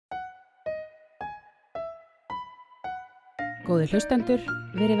Góðir hlustendur,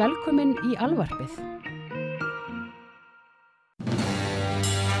 verið velkomin í Alvarpið.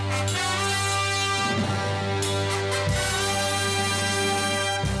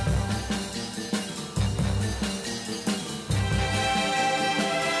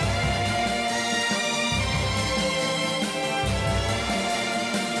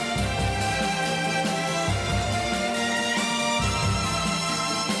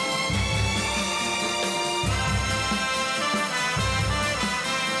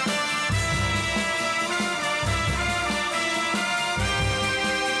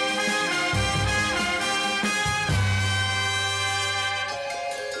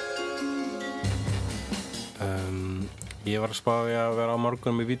 Ég var að spá í að vera á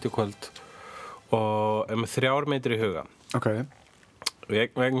morgunum í vídeokvöld og er með 3 myndir í huga. Ok.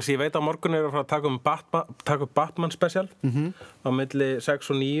 Ég veit að morgun er að fara að taka upp Batman special á milli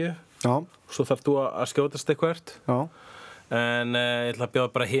 6 og 9. Já. Svo þarf þú að skjótast eitthvert. Já. En ég ætla að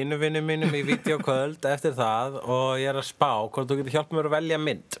bjóða bara hinu vinnum mínum í vídeokvöld eftir það og ég er að spá hvort þú getur hjálpað mér að velja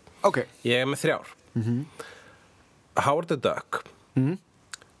mynd. Ok. Ég er með 3. Howard the Duck,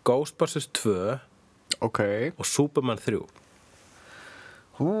 Ghostbusters 2 Ok. og Superman 3.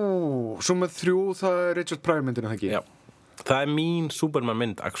 Superman 3, það er Richard Pryor myndin, það ekki? Já. Það er mín Superman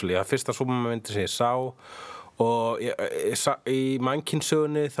mynd, actually. Það er fyrsta Superman myndi sem ég sá og í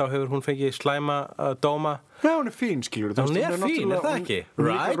mannkynnssögunni þá hefur hún fengið slæma dóma. Já, hún er fín, skilur. Hún er fín, er það ekki?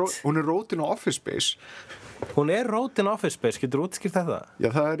 Right? Hún er rótin á Office Space. Hún er rótin Office Space, getur útskýrt þetta? Já,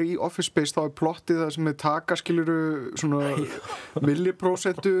 það er í Office Space, þá er plottið það sem er taka, skiluru, svona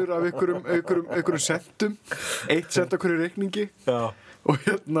milliprósentur af einhverjum centum, 1 cent af hverju reikningi. Já. Og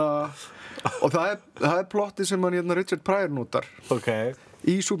og það er plottið sem hann Richard Pryor notar. Ok.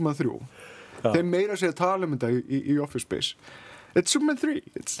 Í Superman 3. Já. Þeir meira að segja tala um þetta í Office Space. It's Superman 3.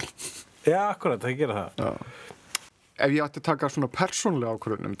 Já, akkurat, það gerir það. Já. Ef ég ætti að taka svona persónlega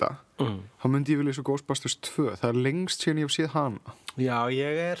ákvörðun um þetta, þá myndi ég vilja svo Ghostbusters 2. Það er lengst síðan ég hef séð hana. Já,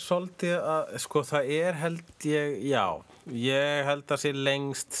 ég er svolítið að, sko, það er held ég held að sé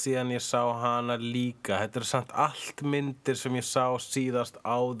lengst síðan ég sá hana líka. Þetta er samt allt myndir sem ég sá síðast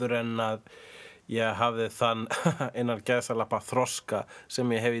áður en að ég hafði þann innan gæðsalappa þroska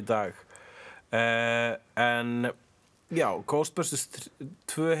sem ég hef í dag. En, já, Ghostbusters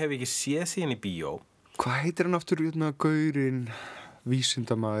 2 hef ég ekki séð síðan í bíó. Hvað heitir hann aftur, gaurinn,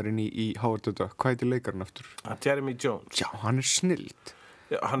 vísindamaðurinn í Howard the Duck? Hvað heitir leikarinn aftur? Jeremy Jones. Já, hann er snilld.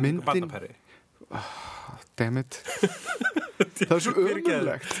 Já, hann er barnaperri. Damn it. Það er svo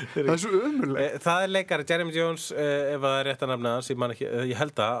ömurlegt. Það er svo ömurlegt. Það er leikari Jeremy Jones, ef það er rétt að nafna hans, ég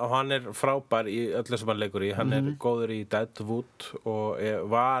held það, og hann er frábær í öllu sem hann leikur í. Hann er góður í Deadwood og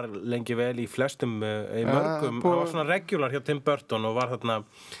var lengi vel í flestum, í mörgum. Hann var svona regular hjá Tim Burton og var þarna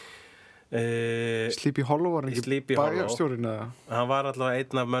Sleepy Hollow var ekki bæjarstjórinn eða? Hann var allavega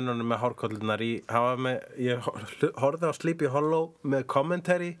einn af mönnunum með hárkollunar ég horfði á Sleepy Hollow með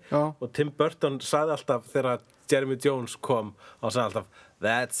commentary. Já. Og Tim Burton sagði alltaf þegar Jeremy Jones kom og sagði alltaf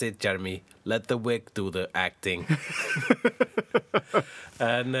 "That's it, Jeremy, let the wig do the acting."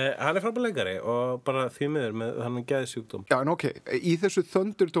 En hann er frábær leikari og bara því miður með hann geðsjúkdóm. Já, en ok, í þessu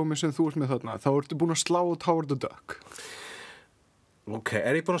Thunderdómi sem þú ert með þarna, þá ertu búin að slá út Howard the Duck. Ok,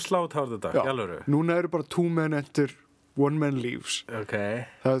 er ég búin að slá Howard the Duck? Já, í alvöru? núna eru bara 2 men enter, 1 man leaves. Ok.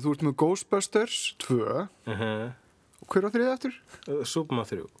 Það er þú ert með Ghostbusters 2 og hver á 3 eftir? Superman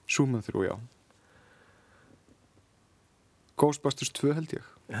 3. Superman 3, já. Ghostbusters 2 held ég.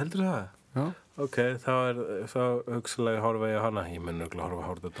 Heldur það? Já. Ok, þá hugsalega horfa ég á hana. Ég mun örugglega horfa á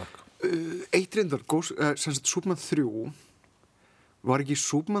Howard the Duck. Eitt reyndar, sem sagt Superman 3, var ekki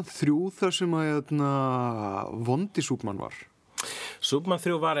Superman 3 þar sem að vondi Superman var? Superman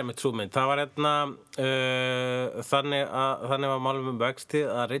 3 var einmitt sú mynd. Það var þannig var málum vexti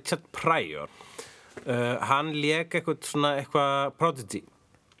að Richard Pryor hann lék eitthvað prodigy,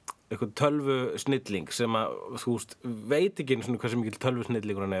 eitthvað tölvusnilling sem að þú veit ekki einu hversu mikil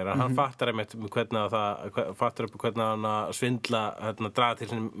tölvusnillingur hann er. Hann fattar einmitt hvernig hann að svindla draga til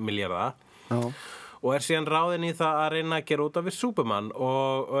sinni milljarða. Já. Og er síðan ráðinn í það að reyna að gera út af við Superman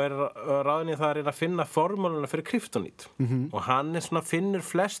og er ráðinn í það að reyna að finna formúluna fyrir kryptonít. Og hann finnur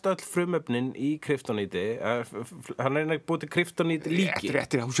flest öll frumefnin í kryptoníti. Hann reyna að búið til kryptonít líki.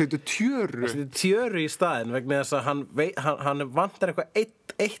 Réttir, þú setur tjöru. Hann setur tjöru í staðinn vegna þess að hann vantar eitthvað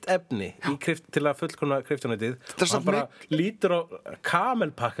eitt efni til að fullkomna kryptonítið. Hann bara lítur á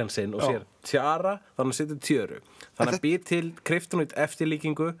kamelpakkan sinn og sér tjara, þannig að setur tjöru. Þannig að býr til kryptonít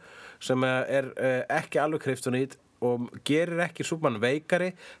eftirlíkingu sem er ekki alveg kryptonít og gerir ekki Superman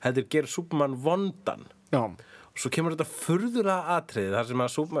veikari, heldur gerir Superman vondan. Já. Svo kemur þetta furðulega atriði þar sem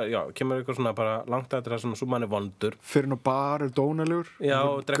að Superman, já, kemur eitthvað svona bara langt atriði þar sem að Superman er vondur. Fyrir hann á bar, dónalegur. Já,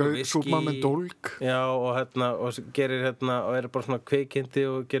 og drekkur viskí. Superman með dólg. Já, og gerir og er bara svona kvikindi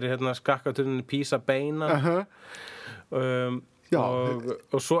og gerir skakkaturninni Písa beina.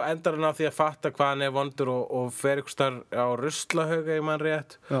 Og svo endar hann á því að fatta hvað hann er vondur og fer ykkur starf á ruslahauga ég mann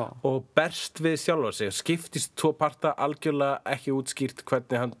rétt og berst við sjálfa sig, skiptist 2 parta algjörlega ekki útskýrt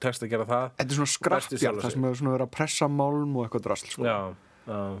hvernig hann tekst að gera það. Þetta er svona skrappjar, það sem er svona verið að pressa málm og eitthvað drasl sko.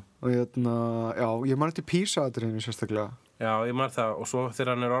 Og ég man eftir Písa-atriðinu sérstaklega. Já, ég man það og svo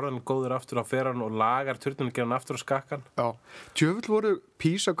þegar hann er orðin góður aftur á fer hann og lagar turninn og gerir hann aftur á skakkan. Já, djöfull voru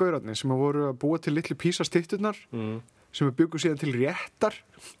Písa-gaurarnir sem voru að búa til litlu Písa-stytturnar sem við byggum síðan til réttar.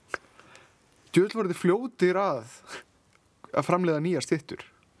 Djöfull voru þið fljótir að framleiða nýjar styttur.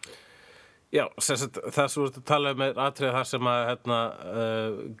 Já, það svo að tala með atriði þar sem að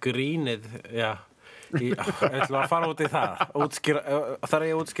grínið, já, ég ætla að fara út í það þar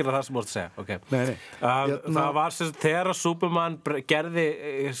ég að útskýra það sem þú ert að segja, ok. Nei. Það var þegar Superman gerði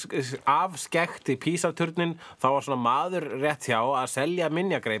afskekkt í Písa-turnin, þá var svona maður rétt hjá að selja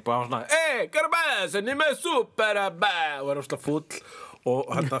minjagreip og hann var svona Garabæs, en ég með super og var svona fúll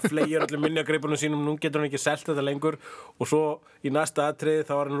og hann fleygir öllum minjagreipunum sínum, nú getur hann ekki selt þetta lengur og svo í næsta atriði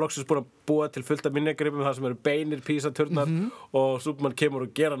þá var hann loksins búin að búa til fullt af minjagreipum þar sem eru beinir Písa-turnar og Superman kemur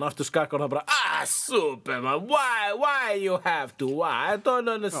og gera hann aftur skakka og hann bara Superman, why you have to, why, I don't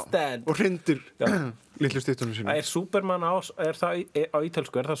understand. Og hrindir litlu styttunum sínum. Er Superman er það á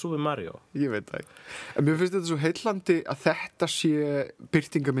ítölsku, er það Super Mario? Ég veit það ekki. En mér finnst þetta svo heillandi að þetta sé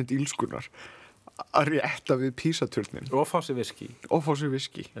birtingamynd ílskunar að rétta við Písa-turnin. Og fá sér viskí.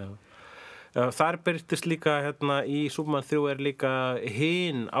 Já. Þar byrtist líka í Superman 3 er líka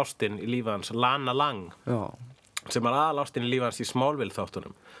hin ástin í lífi hans, Lana Lang. Já. Sem er aðal ástin í lífi hans í Smallville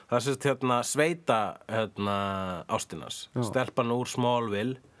þáttunum. Það er sérst sveita ástinas. Stelpan úr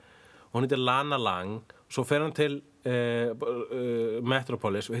Smallville. Hún heitir Lana Lang. Svo fer hann til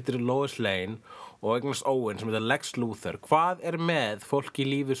Metropolis og hittir Lois Lane og eignast Owen sem heitir Lex Luthor. Hvað er með fólk í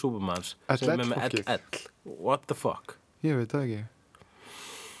lífi Supermans sem er með LL? What the fuck? Ég veit það ekki.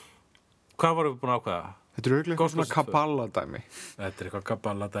 Hvað vorum við búin að ákveða? Þetta er eitthvað svona kabbaladæmi. Þetta er eitthvað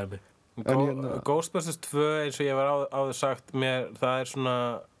kabbaladæmi. Ghostbusters 2 eins og ég var áður sagt mér, það er svona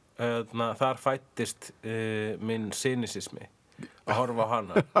þar fættist minn cynisismi að horfa á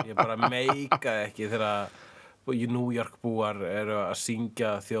hana. Ég bara meikaði ekki þegar New York búar eru að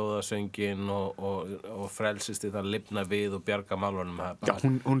syngja þjóðasöngin og frelsist þetta lifna við og bjarga málunum. Það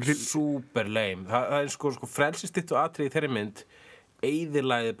er bara super lame. Það er sko frelsist þetta og atriði í þeirri mynd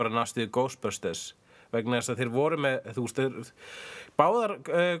eyðilagði bara næstu Ghostbusters vegna þess að þeir voru með, þú veist, báðar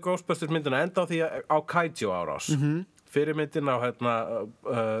Ghostbusters myndina enda á því á Kaiju árás. Fyrirmyndin á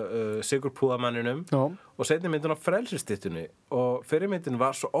Sigurpúðamanninum og seinni myndin á frelsistittunni og fyrirmyndin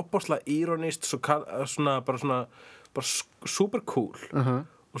var svo opbáslega írónist bara super cool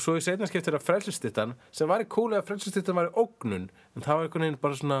og svo í seinna skiptir að frelsistittan sem var í cool eða frelsistittan var í ógnun en það var einhvern veginn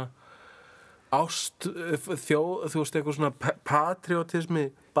bara svona ást, þjóð, þú veist, eitthvað svona patriotismi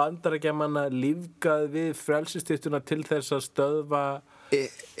bandarækjamanna lífgað við frelsistittuna til þess að stöðva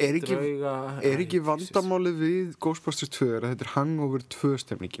Er ekki vandamálið við Ghostbusters 2 að þetta er Hangover 2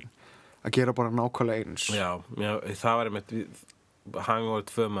 stemningin að gera bara nákvæmlega eins? Já, það var einmitt Hangover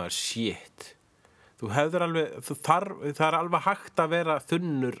 2 maður, shit þú hefur alveg, það er alveg hægt að vera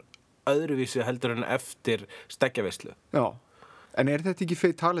þunnur öðruvísi heldur en eftir stekkjaveislu. Já, en er þetta ekki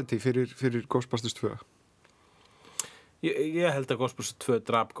fatality fyrir Ghostbusters 2? Ég held að Ghostbusters 2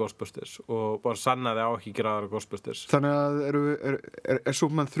 drap Ghostbusters og bara sannaði á ekki gráðara Ghostbusters. Þannig að er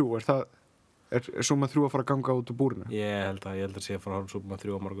Superman 3, er Superman 3 að fara að ganga út úr búrinu? Ég held að sé að fara að horfa Superman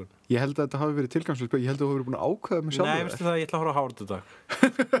 3 á morgun. Ég held að þetta hafi verið tilgangslega, ég held að þú hafi verið búin að ákveða mig sjálfur. Nei, veistu það, ég ætla að horfa á Howard í dag.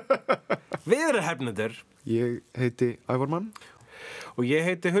 Við erum hefnendur. Ég heiti Ævarmann. Og ég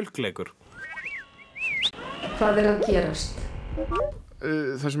heiti Hulkleikur. Hvað er að gerast?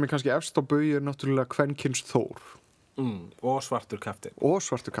 Það sem er kannski efst á baugi er náttúrulega kvenkyns Thor. Og svartur kaftin.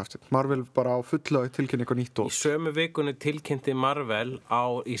 Marvel bara á fulla tilkynni eitthvað nýtt í sömu vikunni tilkynnti Marvel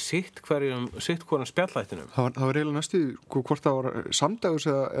í sitt hvorum spjallættinum. Það var eiginlega næstu hvort það var samdags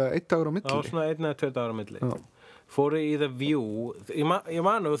eða 1 dagur á milli. Það var svona 1 eða 2 dagur á milli. Fóru í The View. Ég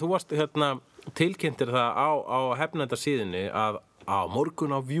manu, þú varst tilkynntir það á hefnendasíðunni að á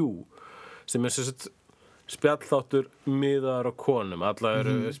morgun á View sem er sem spjallþáttur miðar á konum. Alla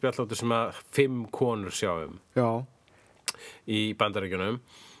eru spjallþáttur sem að 5 konur sjáum. Já. Í Bandaríkjunum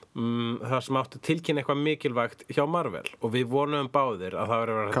það sem átti tilkynna eitthvað mikilvægt hjá Marvel og við vonum báðir að það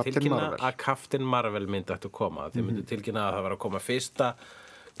verið að tilkynna að Captain Marvel myndi ætti að koma þeir myndi tilkynna að það var að koma fyrsta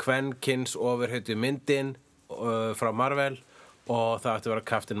kvenkyns ofurhautu myndin frá Marvel og það ætti að vera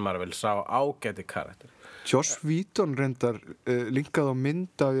Captain Marvel, sá ágæti karakter. Joss Whedon reyndar linkað á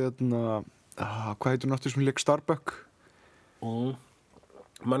mynd af hvað heitir hún aftur sem leik Starbuck?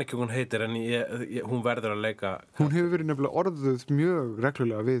 Man ekki hvað hún heitir en hún verður að leika. Hún hefur verið nefnilega orðuð mjög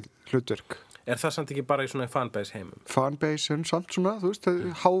reglulega við hlutverk. Er það samt ekki bara í svona fanbase heimum? Fanbase en samt svona, þú veist,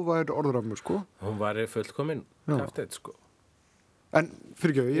 hávær orðramur, sko. Hún var í fullkomin kaftið, sko. En,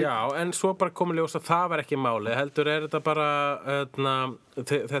 fyrirgefðu, Já, en svo bara komið ljós að það var ekki málið. Heldur er þetta bara,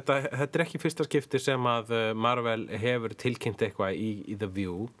 þetta er ekki fyrsta skipti sem að Marvel hefur tilkynnt eitthvað í The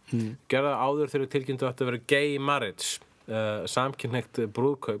View. Gerða áður þegar tilkynntu að þetta verið gay marriage, samkynhneigt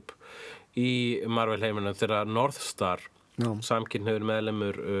brúðkaup í Marvel heiminum þegar North Star, samkynhneigður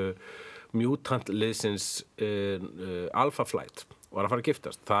meðlimur mutant-liðsins Alpha Flight var að fara að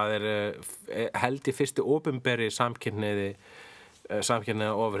giftast. Það held í fyrstu opinberi samkynhneigða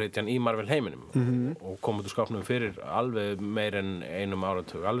ofurhetjan í Marvel heiminum og kom út úr skápnum fyrir alveg meir en einum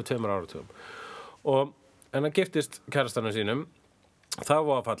áratug, alveg 2 áratugum. Og en hann giftist kærastanum sínum, það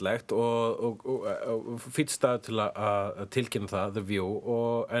var fallegt og fýtt stað til að tilkynna það, The View,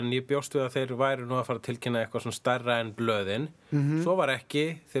 en ég bjóst við að þeir væru nú að fara að tilkynna eitthvað svona stærra en blöðin. Svo var ekki,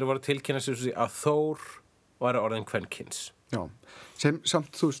 þeir voru að tilkynna sér að Thor væri orðin kvenkyns. Já.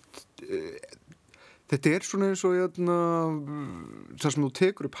 Samt, þú veist, þetta er svona eins og það sem þú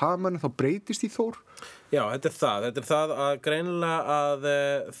tekur upp hamarinn þá breytist í Thor. Já, þetta er það að greinilega að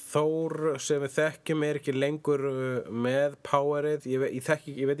Thor sem við þekkjum er ekki lengur með powerið. Ég veit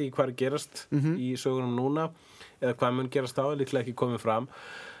ekki hvað er gerast í sögunum núna eða hvað mun gerast á, líklega ekki komið fram.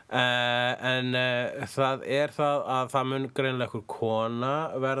 En það er það að það mun greinilega einhver kona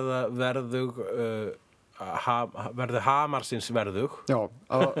verður hamarsins verðug. Já,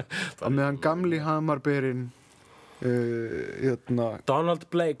 að meðan gamli hamarberinn Donald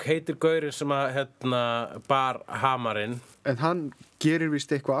Blake heitir gaurinn sem að bar hamarinn. En hann gerir víst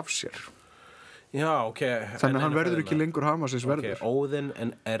eitthvað af sér. Já, ok. Þannig að hann verður ekki lengur hamarsins verður. Ok, Óðinn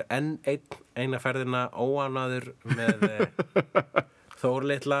er eina ferðina óanaður með Þór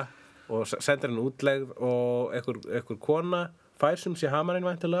litla og sendir hann útlegð og einhver kona fær sem sé hamarinn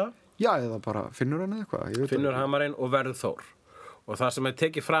væntanlega. Já, eða bara finnur hann eitthvað. Finnur hamarinn og verður Þór. Og það sem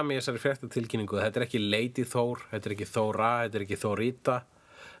tekið fram í þessari fréttatilkynningu, þetta er ekki Lady Thor, þetta er ekki Þóra, þetta er ekki Þórita,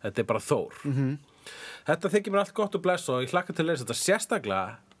 þetta er bara Þór. Þetta þykir mér allt gott og bless og ég hlakka til að lesa þetta sérstaklega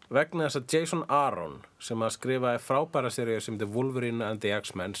vegna þess að Jason Aaron, sem að skrifaði frábæra seríu sem heitir Wolverine and the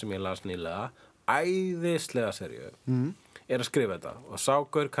X-Men, sem ég las nýlega, æðislega seríu, er að skrifa þetta og sá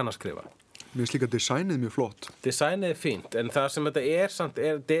gaur kann að skrifa. Mér finnst líka designið mjög flott. Designið fínt, en það sem þetta er samt,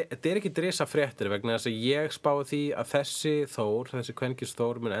 þetta er ekki drisa fréttir vegna þess að ég spái því að þessi kvenkins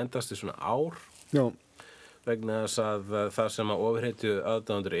Þór mun endast í svona ár. Já. Vegna þess að það sem að ofurhetju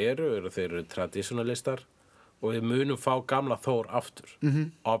aðdáendur eru þeir eru traditionalistar og við munum fá gamla Þór aftur.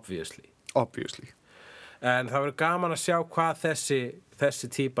 Obviously. En það verður gaman að sjá hvað þessi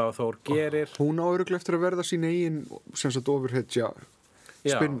típa af Þór gerir. Hún á örugglega eftir að verða sín eigin sem sagt ofurhetja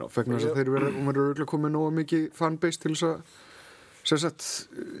spin-off, vegna þess að hún verður örugglega komið nógu mikið fanbase til þess að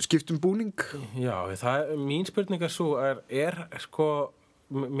skiptum búning. Já, mín spurning er svo sko,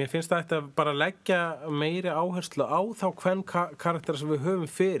 mér finnst það að bara leggja meiri áherslu á þá kvenkarakter sem við höfum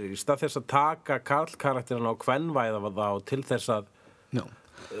fyrir í stað þess að taka karlkarakterina og kvenvæða þá til þess að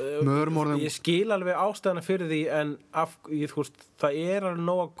ég skil alveg ástæðana fyrir því en það er alveg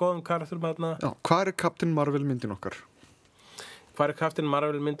nóg að góðum karakterum þarna. Já, hvað er Captain Marvel myndin okkar? Hvað er Captain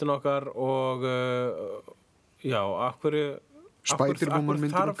Marvel myndin okkar og já, af hverju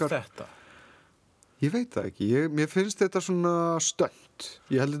þarf þetta? Ég veit það ekki, mér finnst þetta svona stönd.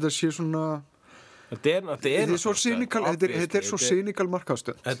 Ég held þetta sé svona Þetta er svo cynical, þetta er svo cynical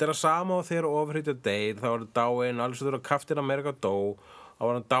markaðstönd. Þetta er að sama og þegar ofurhetja deyr, þá var það dáin, alveg svo þegar Captain America dó, þá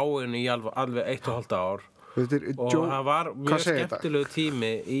var hann dáin í alveg 1,5 ár. Og það var mjög skemmtilegu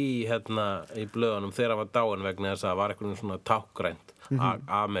tími í blöðunum þegar hann var dáin vegna þess að það var eitthvað svona tákgrænt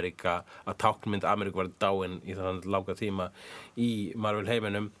að táknmynd Ameríku var dáin í þann langa tíma í Marvel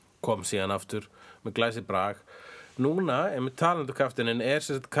heiminum, kom síðan aftur með glæsi brag. Núna, með talandu kaftinin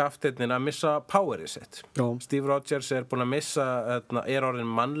kaftinin að missa powerið sitt. Steve Rogers er búinn að missa orðin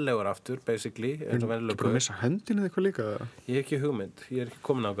mannlegur aftur basically, eins og venjulegur. Búinn að missa hendina eitthvað líka? Ég hef ekki hugmynd, ég er ekki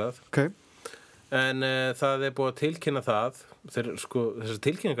komin á það. Okay. En það er búið að tilkynna það þessar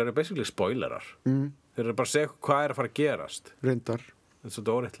tilkynningar eru basically spoilerar. Þeir eru bara að segja hvað er að fara að gerast. Reyndar. Þetta er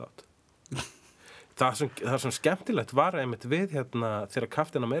svo óréttlátt. Það sem skemmtilegt var einmitt við þegar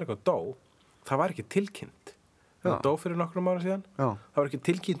Captain America dó, það var ekki tilkynnt. hann dó fyrir nokkrum ára síðan. Já. Það var ekki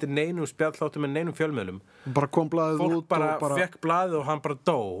tilkynntir neinum spjallþáttum en neinum fjölmiðlum. Bara kom blaðið Fólk út bara og bara... fekk blaðið og hann bara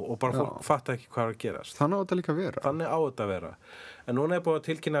dó og bara fólk fatta ekki hvað var að gerast. Þannig á þetta líka að vera. Þannig á þetta að vera. En núna er búið að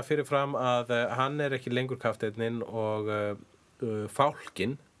tilkynna fyrirfram að hann er ekki lengur kafteinninn og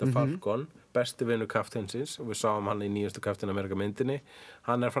Fálkinn, Falcon, besti vinur kafteinsins, og við sáum hann í nýjastu Captain America myndinni,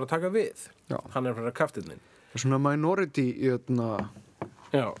 hann er að fara að taka við. Já. Hann er að fara að kafteinninn. Svona minority í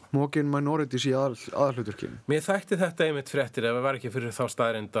mókin minorities í aðalhluturkinn. Mér þætti þetta einmitt fréttir ef það var ekki fyrir þá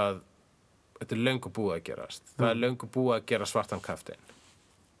staðreind að þetta er löngu búið að gerast. Það er löngu búið að gera svartan kafteinn.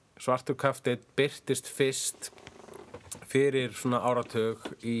 Svartur kafteinn birtist fyrst fyrir svona áratug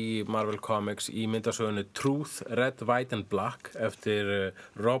í Marvel Comics í myndasögunni Truth, Red, White and Black eftir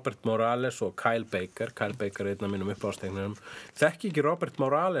Robert Morales og Kyle Baker. Kyle Baker er einn af mínum uppáhaldsteknurum. Þekki ekki Robert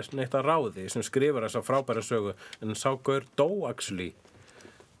Morales neitt að ráði sem skrifar þessa frábæra sögu, en sá gaur dó actually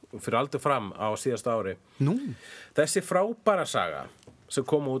fyrir aldur fram á síðasta ári. Nú? Þessi frábæra saga sem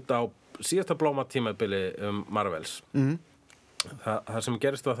kom út á síðasta blómatímabili Marvels. Það sem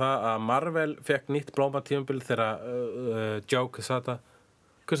gerist var það að Marvel fekk nýtt blómatímabil þegar Joe Quesada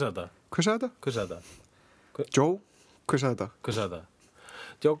Hvað sagði þetta? Joe? Hvað sagði þetta?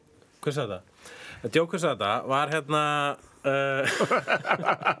 Joe Quesada Joe Quesada var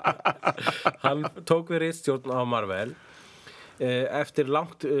hann tók við ritstjórn á Marvel eftir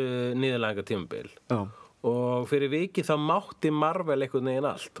langt niðurlæginga tímabil. Já. Og fyrir viki þá mátti Marvel einhvern veginn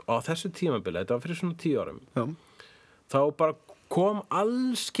allt, og á þessu tímabili, þetta var fyrir svona 10 árum. Já. Þá bara kom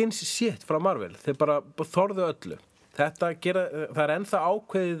allskins shit frá Marvel. Þeir bara þorðu öllu. Það er ennþá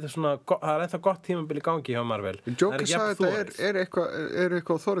ákveðið svona, það er ennþá gott tímabil í gangi hjá Marvel. Joker sagði þetta er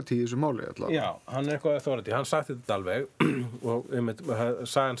eitthvað authority í þessu máli allavega. Já, hann er eitthvað authority. Hann sagði þetta alveg og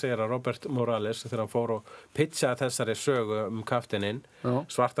sagan segir að Robert Morales þegar hann fór og pitchaði þessari sögu kafteininn,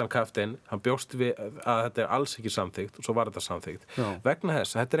 svartan kaftinn, hann bjóst við að þetta er alls ekki samþykkt og svo var þetta samþykkt. Vegna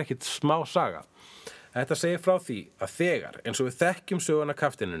þess að þetta er ekkit smá saga. Þetta segir frá því að þegar, eins og við þekkjum söguna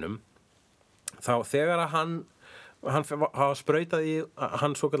kafteininum, þá þegar að hann hafa sprautað í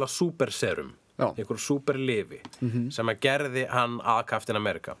hann svokallega superserum, einhver superlifi sem að gerði hann að Captain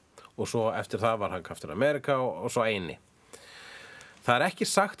America, og svo eftir það var hann Captain America og svo eini. Það er ekki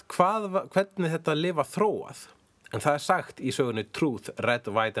sagt hvernig þetta lifa þróað, en það er sagt í sögunni Truth, Red,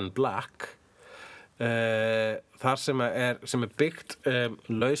 White and Black, þar sem er byggt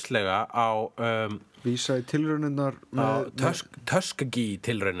lauslega á vísa í tilraunirnar Tuskegee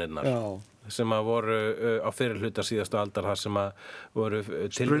tilraunirnar. Já. Sem að voru á fyrirhluta síðastu aldar, þar sem að voru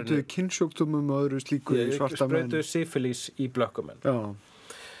sprautuðu kynnsjúkdómum og öðru slíku í svarta menn. Sprautuðu syfilis í blökkumenn. Já.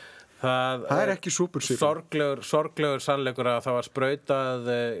 Það er ekki superserum. Sorglegur sannleikur að það var sprautað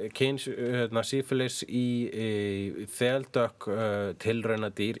syfilis í þeldökk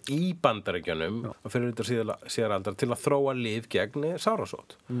tilraunadýr í Bandaríkjunum á fyrirhluta síðar aldar til að þróa lyf gegn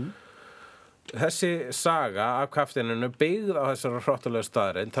sárasótt. Þessi saga af kafteininu byggð á þessari hróttalegu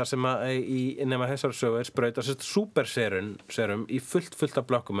staðreind, þar sem að nema þessari sögu er sprautað superserum í fullt af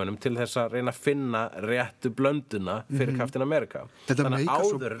blökkumönnum til þess að reyna að finna réttu blönduna fyrir Captain America.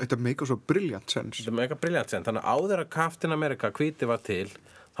 Þetta meikar svo brilliant sense. Þetta meikar brilliant sense. Þannig að áður að Captain America hvíti var til,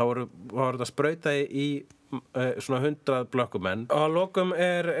 þá voru þetta sprautað í svona 100 blökkumenn. Og að lokum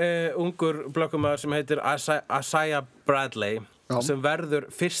er ungur blökkumaður sem heitir Isaiah Bradley, sem verður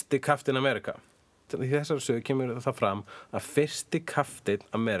fyrsti Captain America. Í þessari sögu kemur það fram að fyrsti Captain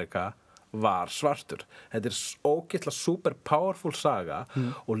America var svartur. Þetta er ógeðslega super powerful saga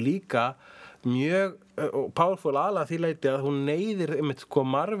og líka mjög powerful aðlega því leyti að hún neyðir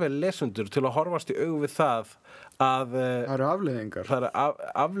Marvel lesendur til að horfast í augu við það að það eru afleiðingar. Það eru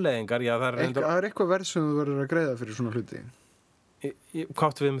afleiðingar, já. Það er eitthvað verð sem þú verður að greiða fyrir svona hluti. Hvað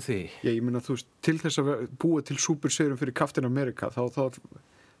áttu við með því? Ég meina, þú veist, til þess að búa til superserum fyrir Captain America þá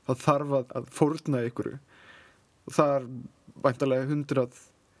þarf að fórna ykkur. Það er væntanlega 100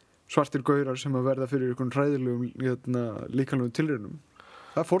 svartir gaurar sem að verða fyrir ykkur hræðilegum líkamlegum tilraunum.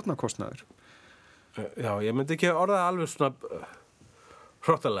 Það er fórnarkostnaður. Já, ég myndi ekki orða alveg svona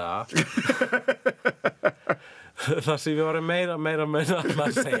hróttalega. Það sem við varum meira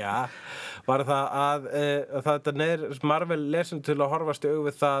að segja var það að þetta Marvel lesum til að horfast í augu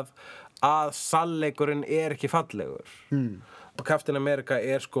við það að sannleikurinn er ekki fallegur. Og Captain America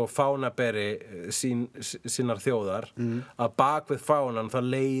er sko fánaberi sínar þjóðar, að bak við fánan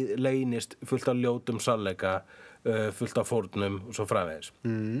það leynist fullt af ljótum sannleika, fullt af fórnum og svo framvegis.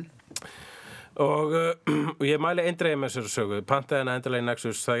 Og ég mæli eindregið með þessari sögu. Pantaði hana endilega í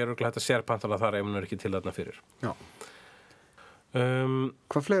Nexus, það er örugglega hægt að sérpantala þar ef hún er ekki til þarna fyrir. Já.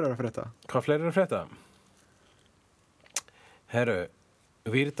 Hvað fleira er að frétta? Herru,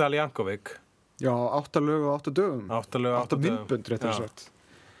 Virdal Jankovic Já, 8 lög og 8 dögum 8 lög, 8 dögum. myndbönd, réttar Já. sagt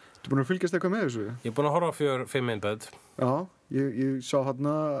Þú búin að fylgjast eitthvað með þessu? Ég er búin að horfa á 5 myndbönd. Já, ég sá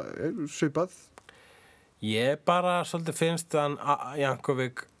hérna svipað Ég bara svolítið finnst hann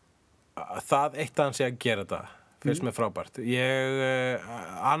Jankovic það eitt að hann sé að gera þetta finnst mér frábært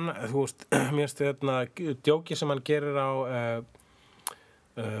hann, þú veist, mér finnst hérna djóki sem hann gerir á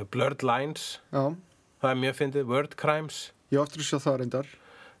Blurred Lines Já, það er mjög fyndið, Word Crimes ég á eftir að sjá það reyndar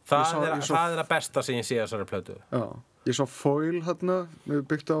það Ég er sá- það besta sem ég sé að þessari plötu Já, ég sá Foil hérna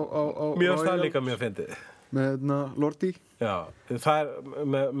byggt á Mjög það Royal líka mjög fyndið með hérna Lordi Já, það er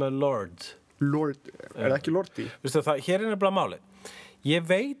með Lord Lord, er það ekki Lordi? Vistu það, hér er nefnilega málið Ég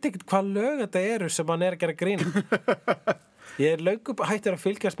veit ekkert hvað lög þetta eru sem hann er að gera grín Ég er löngu hættur að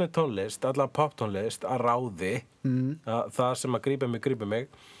fylgjast með tónlist allan poptónlist að ráði það sem að grípa mig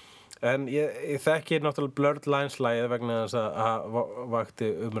en ég þekki náttúrulega Blurred Lines lagið vegna þess að vakti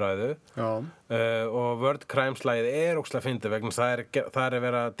umræðu og Word Crimes lagið er ógeðslega fyndið vegna þess að það er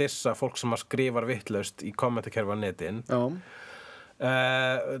verið að dissa fólk sem að skrifar vitlaust í kommentakerfi á netin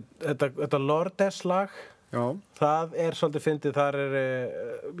þetta Lordes lag Já, það er svolítið fyndið þar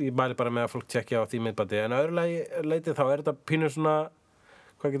ég mæli bara með að fólk tjekkja á því myndbandi en öðru leiti þá er þetta pínu svona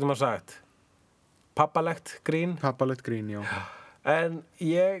hvað getur maður sagt pappalegt grín pappalegt grín, já en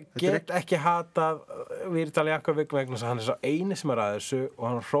ég get ekki hatað Virdal Jankovic vegna þess að hann er svo eini sem er að þessu og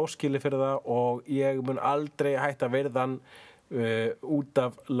hann er hróskili fyrir það og ég mun aldrei hætta að verða hann út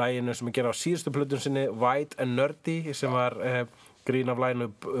af laginu sem ég gera á síðustu plötun sinni White and Nerdy sem var grín af laginu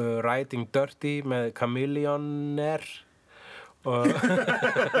Riding Dirty með Chameleonaire og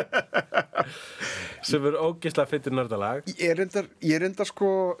sem er ógeðslega fyndið nördalag Ég reyndar sko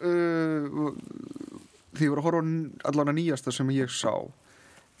því ég var að horfa á allan að nýjasta sem ég sá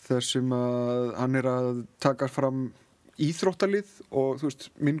þar sem að hann er að taka fram íþróttalið og þú veist,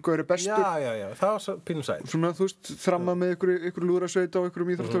 minn gaur er bestur Já, það var svo pínu sæt svona, þú veist, þramma með ykkur lúðrasveit á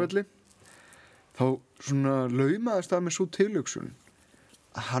ykkurum íþróttavelli þá svona laumaðist það með svo tilhugsun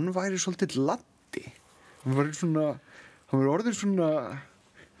að hann væri svolítið laddi hann var orðin svona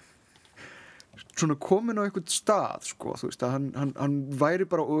komin á einhvern stað sko, þú veist, að hann væri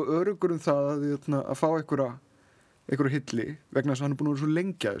bara öruggur það að fá einhverja hilli vegna þess að hann er búin að vera svo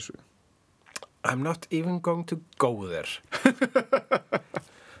lengi að þessu I'm not even going to go there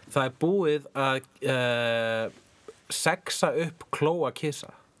Það er búið að sexa upp Chloe Kissa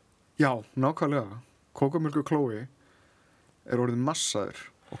Já, nákvæmlega kókamjölku Chloe er orðin massaður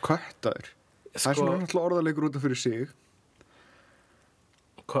og köttaður það er svona náttúrulega orðaleikur út af fyrir sig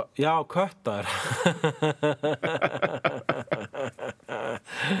Já, köttar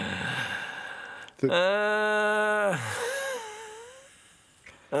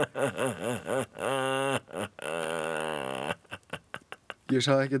Ég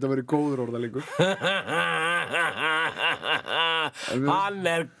sagði ekki að þetta veri góður orðaleikur Hann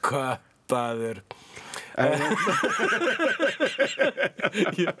er köttaður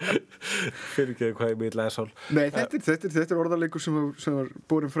fyrir ekki hvað ég mýtla er sól Nei, þetta er orðaleikur sem var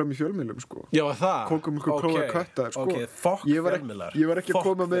borin fram í fjölmiðlum sko. Já, það? Kókamjölku Chloe köttaður sko. Fokk fjölmiðlar Ég var ekki að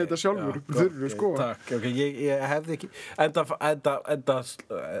koma með þetta sjálfur þurru sko. Takk, ég hefði ekki enda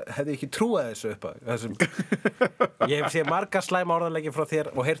hefði ekki trúað þessu upp að þessum ég hef séð marga slæma orðaleiki frá þér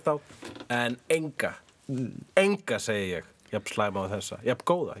og heyrt á en enga segi ég jafn slæma á þessa, jafn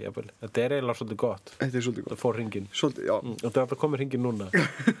góða jafnvel. Þetta er eiginlega svolítið gott Þetta er svolítið gott Það fór hringinn Svolítið, já Þetta er alltaf komið hringinn núna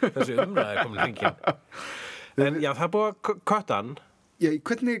Þessi umræði er komið hringinn En já, það er búið að kötta hann Já,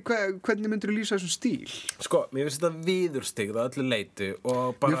 hvernig myndir þú lýsa þessum stíl? Sko, mér finnst þetta viðurstigð að öllu leyti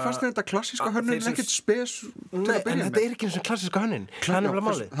og bara Mér fannst þetta klassíska hönnun ekkert spes til Nei, að byrja en með þetta er ekki eins og klassíska hönnun Það er nefnilega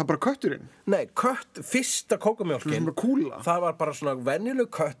málið Það er bara kötturinn Nei, fyrsta kókamjólkin Svona kúla Það var bara svona venjuleg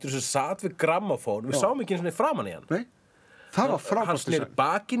köttur sem satt við grammófón Við sáum ekki eins og framan í hann Nei, það var frábært Hann snýr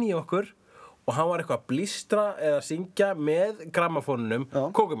bakinn í okkur og hann var eitthvað að blístra eða syngja með grammófónunum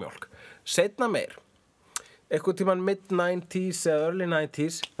kókamjólk Seinna meir eitthvað tímann mid-90s eða early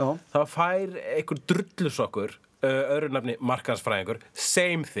 90s þá fær einhver drullusokkur öðru nafni markaðsfræðingur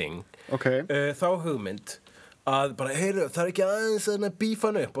same thing þá hugmynd að bara, heyrðu, það er ekki aðeins að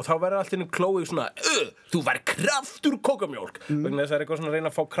bífa hann upp og þá verður allt innum Chloe svona þú væri kraftur kókamjólk vegna þess að eitthvað svona að reyna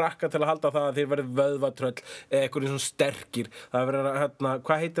að fá krakka til að halda það að þeir verði vöðvatröll eða eitthvað svona sterkir það verður,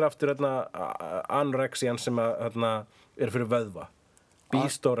 hvað heitir aftur anorexian sem að er fyrir vöðva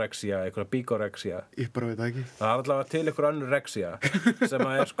Bístorexia, eitthvað bíkorexia Ég bara veit ekki Það er allavega til eitthvað önnur rexia sem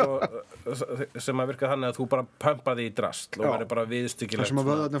að er sko sem að virka þannig að þú bara pumpa því í drasl og verður bara viðstyggilegt Það sem að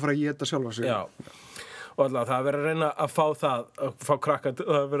vöðvarnir fara að éta sjálfa sig Já og allavega það verður að reyna að fá það að fá krakka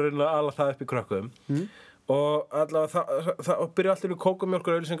það verður að reyna að ala það upp í krökkum og allavega það byrja allir í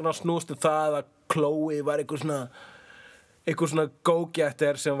kókumjólkur auglýsinguna að snúast það að Chloe var einhver svona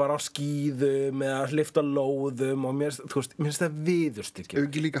go-getter sem var á skíðum eða að lyfta lóðum og mér finnst það viðurstyggilegt. Ef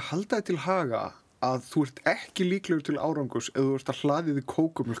ekki líka halda þið til haga að þú ert ekki líklegur til árangus ef þú ert að hlaðið í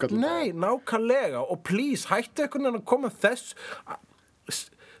kókumjólk allan dag. Nei, nákvæmlega og please, hættu einhvern veginn að koma þess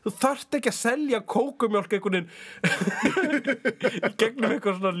þú þarft ekki að selja kókumjólk einhvern veginn gegnum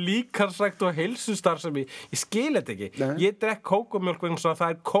eitthvað svona líkansrækt og heilsustarfsemi. Ég skil þetta ekki. Nei. Ég drekk kókumjólk vegna þess að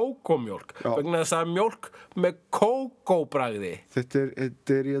það er kókomjólk vegna þess að það er mjólk með kókóbragði.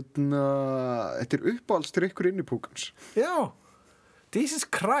 Þetta er uppáhaldsdrykkur inn í púkans. Já, Jesus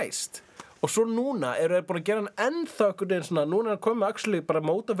Christ. Og svo núna eru þeir búin að gera hann ennþá einhvern veginn svona, núna er hann komið actually bara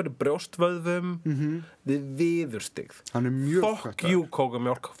móta fyrir brjóstvöðvum, við viðurstigð. Hann er mjög Fuck you,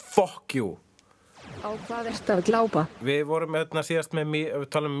 kókumjólk, fuck you. Á hvað ertu að glápa? Við vorum síðast með, við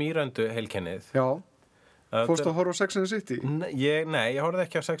talum Míröndu heilkennið. Já. Fórstu að horfa á Sex and the City? Nei, ég horfði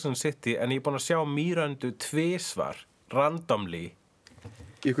ekki á Sex and the City, en ég er búin að sjá Míröndu tvisvar, randomly.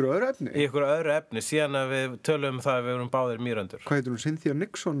 Í ykkur öðru efni? Í ykkur öðru efni, síðan að við tölum það að við vorum báðir Míröndur. Hvað heitir hún? Cynthia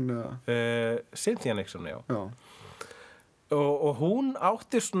Nixon? Cynthia Nixon, já. Já. Og hún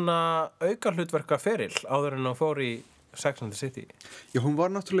átti svona aukahlutverka feril áður en hún fór í Sex and the City. Já, hún var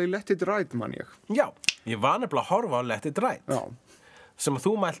náttúrulega í Let It Ride, man ég. Já, ég var nefnilega að horfa á Let It Ride. Já. Sem að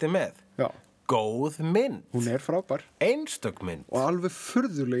þú mælti með. Já. Góð mynd. Hún er frábær. Einstök mynd. Og alveg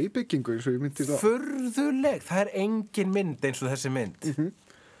furðuleg í byggingu eins og ég myndi það. Furðuleg. Það er engin mynd eins og þessi mynd.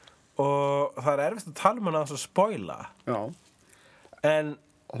 Og það er erfitt að tala um hana að spoila. Já. En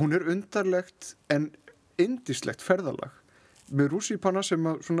hún er undarlegt en yndislegt ferðalag. Með rússípanna sem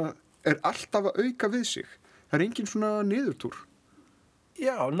að svona er alltaf að auka við sig. Það er engin svona niðurtúr.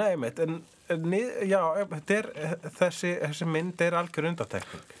 já, nei mitt. Já, þessi mynd er algjör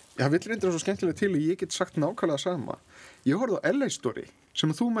undantekning. Það vill reyndir svo skemmtilega til að ég get sagt nákvæmlega sama. Ég horfði á LA Story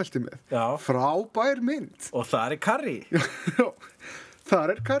sem þú mælti með. Já. Frábær mynd. Og það er Carrie. Já,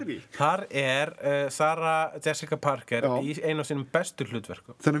 þar er Carrie. Þar er Sarah Jessica Parker Já. í einu af sínum bestu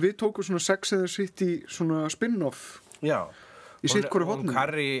hlutverkum. Þannig að við tókum svona Sex and the City svona spin-off. Já. Í sitt hvoru horninu.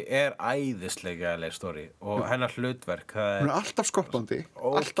 Carrie er æðislega LA Story og hennar hlutverk það Hún er alltaf skoppandi.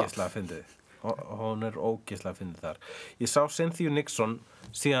 ógeðslega fyndið. Hún er ógeðslega fyndið þar. Ég sá Cynthia Nixon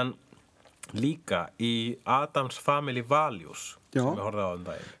síðan líka í Addams Family Values Já. sem ég horfði á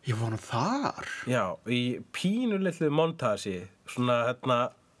daginn. Ég var nú þar. Já, í pínulitlu montasi svona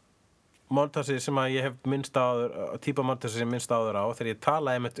montasi sem að ég hef minnst áður, típa montasi sem ég minnst áður á þegar ég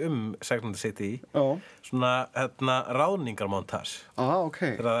talaði einmitt Sex and the City. Já. Svona ráðningarmontas. Ok.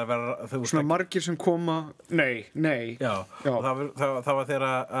 Þegar það verður Svona margir sem koma. Nei. Já. Já. Og það var þegar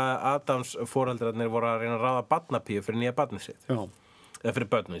Adams foreldrarnir voru að reyna að ráða barnapíu fyrir nýja barnið sitt. Já. Eða fyrir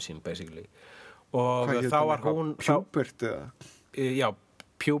börnin sín, basically. Og Hvað hét þá hún var eitthvað? hún Pubert eða? Já,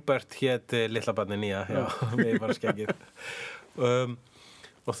 Pubert hét litla barnið nýja. Já, við bara skeggið.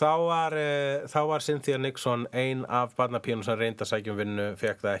 Og þá var Cynthia Nixon ein af barnapíunum sem reyndi að sækja vinnu,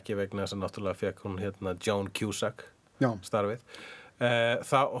 fekk það ekki vegna þess að náttúrulega fekk hún Joan Cusack Já. starfið.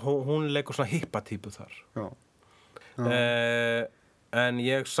 Hún leikur svona hippa-típu þar. Já. En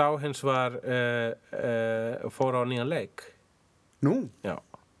ég sá hins var fór á nýjan leik. Nú, Já.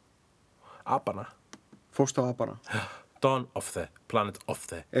 Abana. fórstu á Abana. Dawn of the Planet of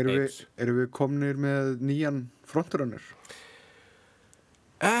the Erum Apes. við komnir með nýjan frontrunner?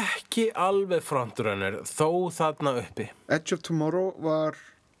 Ekki alveg frontrunner, þó þarna uppi. Edge of Tomorrow var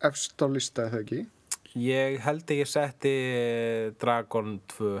efst á lista, eða ekki? Ég held ég setti Dragon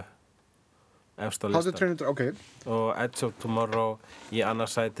 2 efst á How to listan. Train Your Dragon, ok. Og Edge of Tomorrow í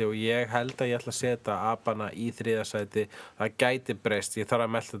annars sæti og ég held að ég ætla að setja Abana í þriðja sæti. Það gæti breyst, ég þarf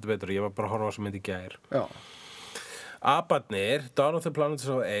að melta þetta betur, ég var bara að horfa á sem myndi gær. Já. Abanir, Dawn of the Planet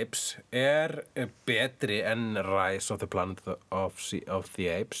of the Apes er betri en Rise of the Planet of the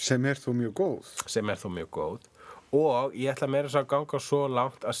Apes Sem er þó mjög góð. sem er þó mjög góð og ég ætla meira að ganga svo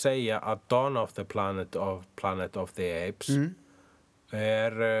langt að segja að Dawn of the Planet of the Apes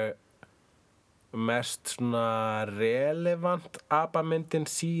er mest svona relevant abamyndin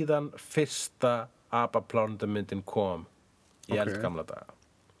síðan fyrsta abaplánundamyndin kom í eldgamla daga.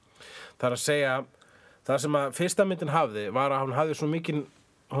 Það er að segja það sem að fyrsta myndin hafði var að hún hafði svo mikinn,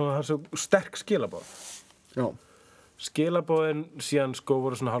 hún hafði svo sterk skilaboð. Já. Skilaboðin síðan sko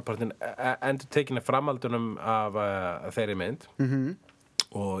voru svona hálfpartin endurtekin af framhaldunum af þeirri mynd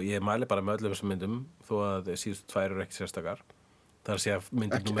og ég mæli bara með öllum þessum myndum þó að síðustu tvær eru ekki sérstakar Það er að segja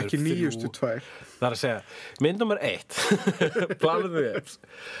myndum númer Ekki 3. nýjustu 2. Það er að segja mynd númer 1 Planet of the Apes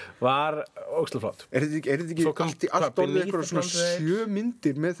var ógeðslega flott. Er þetta ekki Svo kom- allt hvað, orðið Beneath eitthvað the svona Planet of the 7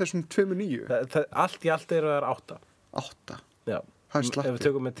 myndir með þessum 2 nýju? Allt í allt eru það 8. 8. Já. Það er Ef slatti. við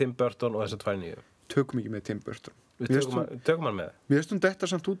tökum með Tim Burton og þessar 2 nýju. Tökum ekki með Tim Burton. Við tökum hann með. Mér finnst hún detta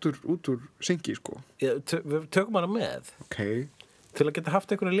samt út úr syngi, sko. Við tökum hann með. Ok. Til að geta haft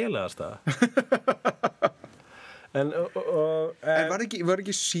einhverju lélegasta. En var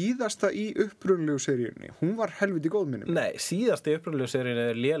ekki síðasta í upprunalegu seríunni? Hún var helviti góð minnum. nei, síðasti upprunalegu seríun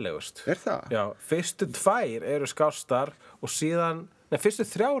er lélegust. Er það? Já, fyrstu 2 eru skástar og síðan, fyrstu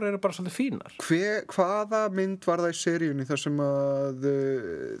 3 eru bara svolítið fínar. Hvaða mynd var það í seríunni þar sem að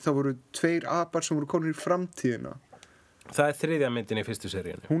það voru 2 apar sem voru konur í framtíðina? Það er 3. myndin í fyrstu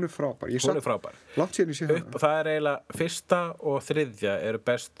seríunni. Hún er frábær. Hún er frábær. Langt síðan ég sé hana. Það er eiginlega fyrsta og 3. eru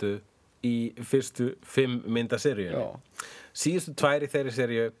bestu í fyrstu 5 myndaseríunni. Já. Síðustu 2 í þeirri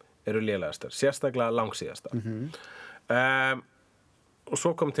seríu eru lélegastar, sérstaklega langsíðasta. Og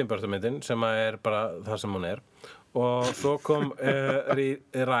svo kom Tim Burton myndin sem er bara það sem hún er. Og svo kom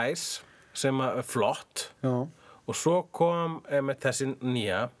Rise sem er flott. Já. Og svo kom með þessi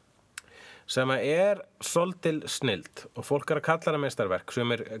nýja sem er svolítil snilld og fólk er að kalla hana meistarverk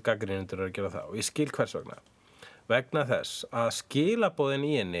sem er gagnrýnendur að gera það og ég skil hvers vegna þess að skilaboðin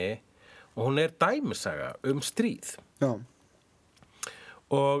í henni og hún er dæmisaga stríð Já.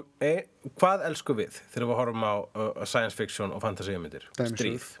 og hvað elskum við þegar við horfum á science fiction og fantasíumyndir? Dæmisögur.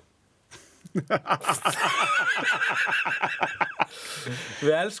 Stríð.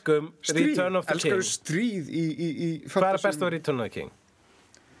 Við elskum Return of the King. Elskar stríð í Hvað er best af Return of the King?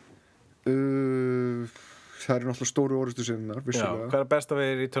 Það eru náttúrulega stóru orustu sinnar, Já, vissulega. hvað er best af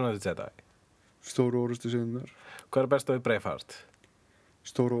Return of the Jedi? Stóru orustu sinnar. Hvað er best af Braveheart?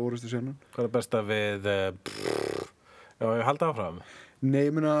 Stóru orustu sinnar. Hvað er best af við já, ég halda áfram. Nei,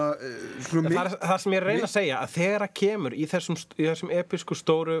 ég meina Það sem ég reyna að segja að þegar að kemur í þessum episku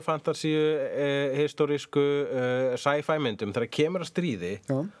stóru fantasíu, historisku sci-fi myndum, þegar að kemur að stríði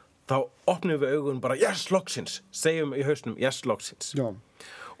Já. þá opnum við augun bara yes, loksins, segjum í hausnum yes, loksins Já.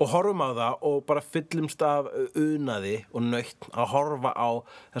 og horfum á það og bara fyllumst af unaði og nautn að horfa á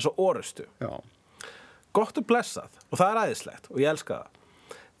þessa orustu. Já. Gott og blessað og það er æðislegt og ég elska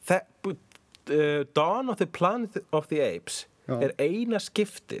það. Dawn of the Planet of the Apes Já. er eina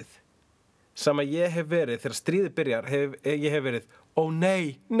skiptið sem að ég hef verið þegar stríðið byrjar, ég hef verið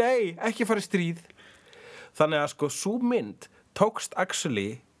nei, ekki fara í stríð. Þannig að sko sú mynd tókst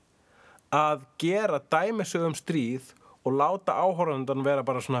actually að gera dæmisögum stríð og láta áhorfandan vera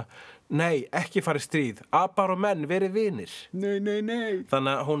bara svona nei, ekki fara í stríð, apar og menn verið vinir. Nei.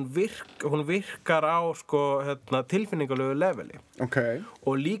 Þannig að hún virkar á sko, tilfinningalegu leveli. Ok.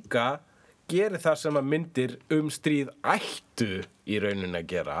 Og líka gerir það sem að myndir stríð ættu í rauninni að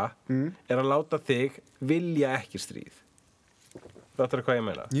gera er að láta þig vilja ekki stríð. Þetta er hvað ég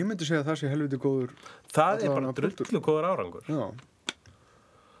meina. Ég myndi segja að það sé helviti góður. Það er bara allavega punktur. drullu góður árangur. Já.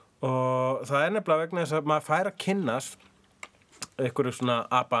 Og það er nefnilega vegna þess að maður fær að kynnast einhverju svona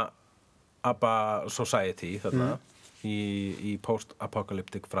ABBA society þarna í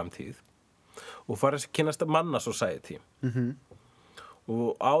post-apocalyptic framtíð og fær að kynnast manna society.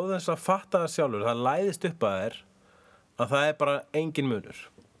 Og á þess að fatta það sjálfur, það læðist upp að þér að það er bara engin munur.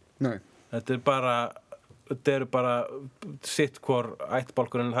 Nei. Þetta eru bara sitt hvor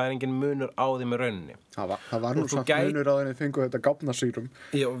ættbálkurinn, það er engin munur á því með rauninni. Það var nú Og þú samt munur á þenni fengu þetta gáfnasýrum.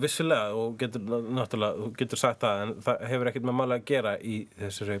 Já, vissulega, og þú getur sagt það, en það hefur ekkert með máli að gera í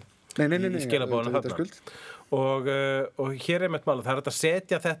þessari Nei, skilabóðinu þetta þarna. skuld. Og hér er með máli, það er hægt að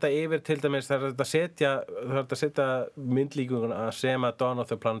setja þetta yfir til dæmis, það er hægt að setja myndlíkunguna sem að Dawn of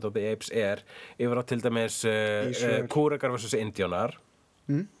the Planet of the Apes er yfir á til dæmis kúrekar versus indjánar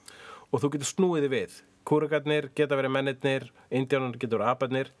og þú getur snúið þig við. Kúrekarnir geta verið mennirnir, indjánarnir geta verið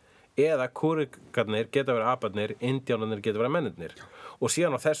aparnir eða kúrekarnir geta verið aparnir, indjánarnir geta verið mennirnir. Og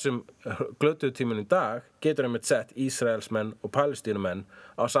síðan á þessum glötuðu tíminn í dag getur einmitt sett Ísraelsmenn og Palestínumenn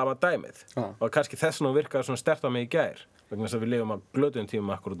á sama dæmið. Já. Og kannski þess vegna virkaði svona sterkt á mig í gær vegna þess að við lifum á glötuðum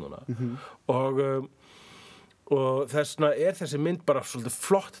tímum akkurat núna. Og þess vegna er þessi mynd bara svolítið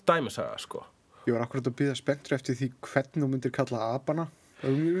flott dæmisaga, sko. Ég var akkurat að bíða spenntur eftir því hvernig þú myndir kalla apana. Það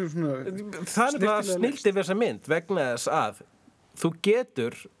er mjög svona Það er bara snillt yfir þessa mynd vegna þess að þú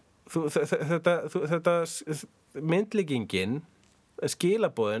getur þetta myndlíkingin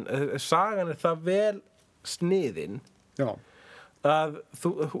skilaboðin, sagan er það vel sniðin Já. að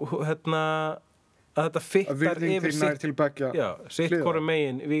að þetta Að fittar virðing yfir til nær til beggja sitt hliða. hvoru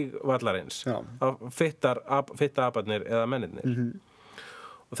megin vígvallarins Já. að fitta aparnir eða mennirnir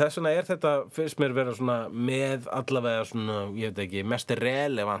og þess vegna þetta fyrst mér vera svona með allavega svona, ég veit ekki, mest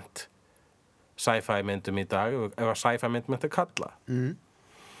relevant sci-fi myndum í dag, ef að sci-fi mynd mætti kalla.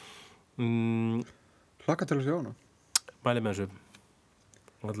 Hlakka til að sjá hana. Mæli með þessu.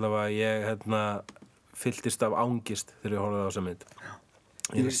 Allavega ég fylltist af ángist þegar ég horfði á þessa mynd.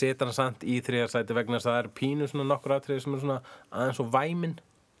 Ég setja hana samt í 3. sæti vegna þess að það pínu svona nokkur atriði sem svona aðeins og væmin.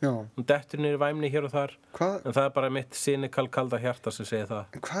 Já. Hún dettur niður væmni hér og þar. En það bara mitt cynical kalda hjarta sem segir það.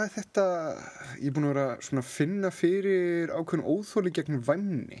 Hvað þetta? Ég er búin að vera svona að finna fyrir ákveðin óþoli gegn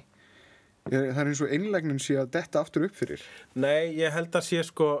væmni. Það eins og einlægnin sé að detta aftur upp fyrir. Nei, ég held að sé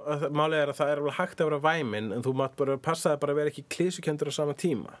sko, málið að það alveg hægt að vera væmin, en þú mátt bara passa það bara að vera ekki klísukenndur á sama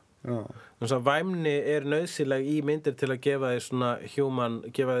tíma. Já. Þannig að væmni nauðsynleg í myndir til að gefa þig svona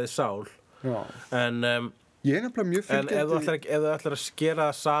gefa þig sál. Já. En ég er nefnilega mjög fylgjandi. En ef þú ætlar að skera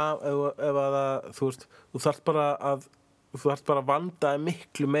það þú þarft bara að vanda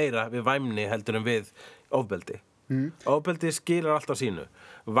miklu meira við væmni heldur en við ofbeldi. Ofbeldi skilar alltaf sínu.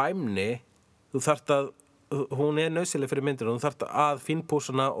 Væmni, hún nauðsynleg fyrir myndir og þú þarft að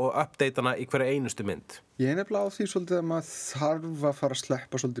fínpúsana og updatana í hverja einustu mynd. Ég er nefnilega á því svolítið að maður þarf að fara að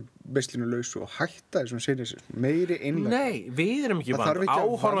sleppa svolítið beislinu lausu og hætta þessum sinni meiri einlægni. Nei, við erum ekki vand.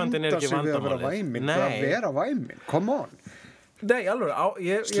 Áhorfandinn er ekki vandamálið. Það að vera væmin, come on. Nei, alveg,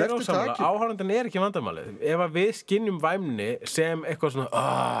 ég er ósammála. Áhorfandinn er ekki vandamálið. Ef að við skynjum væmni sem eitthvað svona,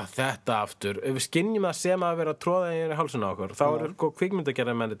 þetta aftur, ef við skynjum það sem að vera að tróða í hálsinn á okkur, þá eru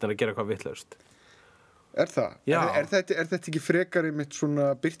kvikmyndagerðarmennirnir að gera eitthvað vitlaust. Er það? Er þetta ekki frekari mitt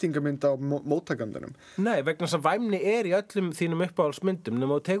svona birtingamynd á móttakandanum? Nei, vegna þess að væmni er í öllum þínum uppáhaldsmyndum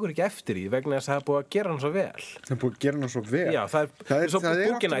nema þú tekur ekki eftir í vegna þess að það er búið að gera hann svo vel. Það er búið að gera hann svo vel? Já, það er svo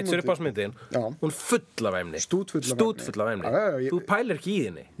Boogie Nights er uppáhaldsmyndin, hún full af væmni. Stútfull af væmni. Þú pælir ekki í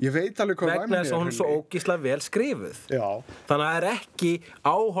henni. Ég veit alveg hvað væmni er. Vegna þess að hún er svo ógeðslega vel skrifuð. Já. Þannig að það er ekki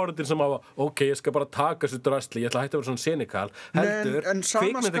áhorfandinn sem á að, ok, ég skal bara taka þessu drasli, ég ætla að hætta að vera svona cynical, heldur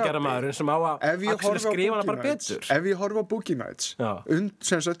kvikmyndagerðarmaðurinn sem á að skrifa hana bara betur. Ef ég horfa á Boogie Nights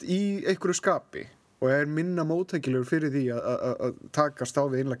sem sagt í einhverju skapi og er minna móttækilegur fyrir því að takast á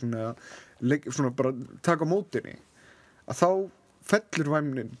við einlægnina svona bara taka á mótinni að þá fellur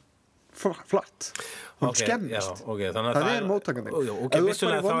væmnin flatt hún skemmist það er móttakandinn ef þú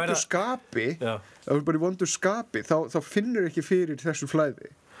ert bara í vondu skapi þá finnur ekki fyrir þessu flæði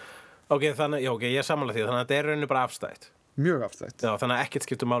ég er sammála því þannig að þetta er rauninni bara afstætt mjög afstætt. Já, þannig að ekkert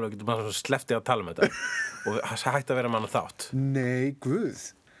skiptir máli og getur bara sleppti að tala um þetta og hætti að vera mann þátt. Nei, guð.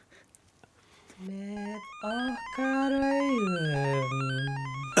 Með okkar augum.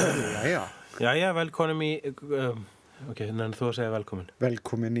 Jæja, velkomin í ok, en þú að segja velkomin.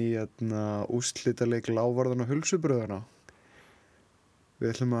 Velkomin í úrslitaleik Lávarðan og Hulsubröðana. Við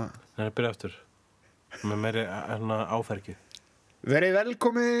ætlum að Nei, byrja aftur. Með meiri áfergið. Verið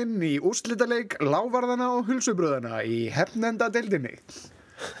velkomin í úrslitaleik Lávarðana og Hulsubröðana í hefnendadeildinni.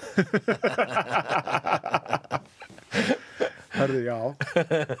 Herðu, já.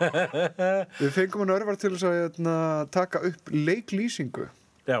 Við fengum hann örvar til þess að taka upp leiklýsingu.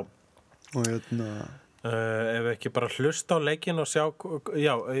 Já. Og ef ekki bara hlusta á leikinn og sjá,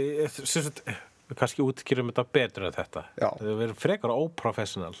 við kannski útskýrum þetta betur en þetta. Já. Við erum frekar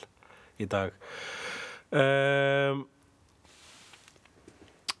óprofessional í dag.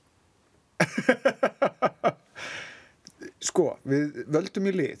 Sko, við völdum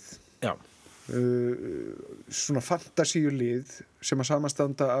í lið. Já. Svona fantasíu lið sem að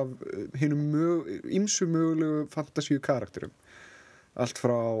samanstanda af hinum ýmsu mögulegu fantasíu karakterum. Allt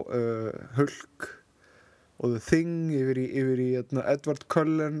frá Hulk og The Thing yfir í Edward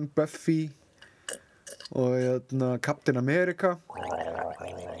Cullen, Buffy og Captain America.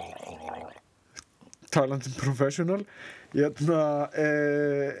 Talandi professional. Já,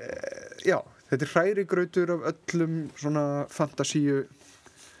 þetta er hrærigrautur af öllum svona fantasíu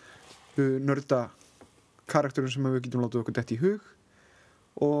nörda karakterum sem við getum látið okkur detta í hug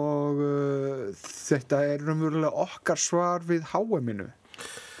og þetta er raunverulega okkar svar við HM-inu.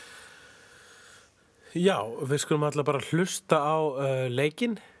 Já, við skulum alltaf bara hlusta á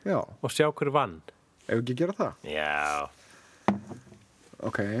leikinn og sjá hver vann. Ef við ekki gera það? Já.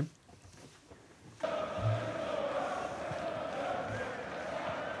 Ok.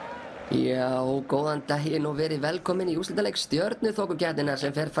 Já, góðan daginn og verið velkomin í úrslitaleik stjörnuþokukeppninnar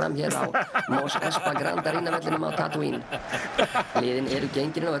sem fer fram hér á Mos Espa Grand Arena vellinum á Tatooine. Liðin eru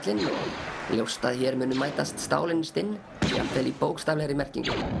gengin á völlin og ljóst að hér munu mætast stálinn stinn, jafnvel í bókstaflegri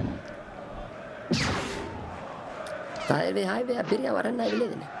merkingu. Það er við hæfi að byrja á að renna yfir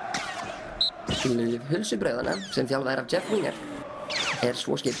liðinu. Lið Hulsubröðana, sem þjálfað er af Jeff Winger, er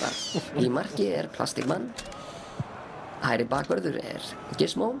svo skipað. Í marki er Plastikmann, Hægri bakvörður er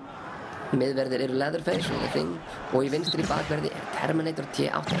Gizmo, miðverðir eru Leatherface og The Thing og í vinstri bakverði er Terminator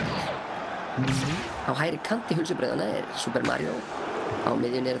T-800. Á hægri kanti hulsubrauðana er Super Mario, á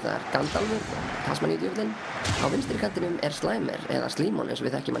miðjunni eru þar Gandalfur og Tasmaníu-djöfullinn, á vinstri kantinum er Slimer eða Slímon eins og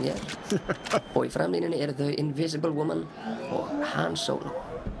við þekkjum hann hér og í framlínunni eru þau Invisible Woman og Han Solo.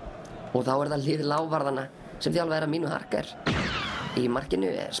 Og þá er það lið lávarðana sem þjálfað er af Mínu Harker. Í markinu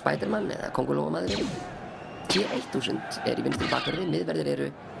er Spider-Man eða Kongulóamaðurinn. T-1000 er í vinstri bakverði, miðverðir eru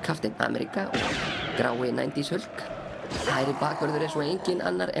Captain America og grái 90s Hulk. Hægri bakverður er svo engin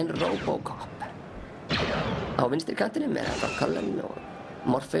annar en Robocop. Á vinstri kantinum er Edward Cullen og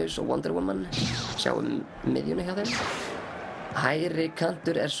Morpheus og Wonder Woman. Sjáum miðjuna hjá þeim. Hægri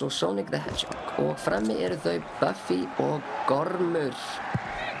kantur er svo Sonic the Hedgehog og frammi eru þau Buffy og Gormur.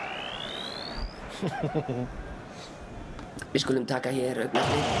 Við skulum taka hér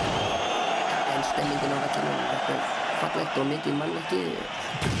augnablik. En stemmingin á vellinum, þetta er fallegt og mikið mannlegt.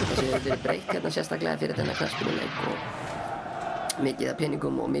 Þessi hefur verið breytt hérna sérstaklega fyrir þennan knattspyrnuleik og mikið af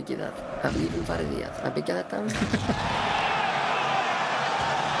peningum og mikið af lífum farið í að byggja þetta.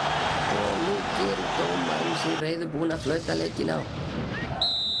 Og nú gerir dómarinn sig reiðubúinn að flauta leikinn á.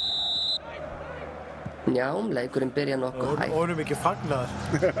 Já, leikurinn byrja nokkuð hægt. Og erum ekki fagnar.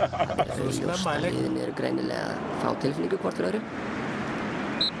 Það er auðljóst að liðin eru greinilega að fá tilfinningu hvort fyrir öðru.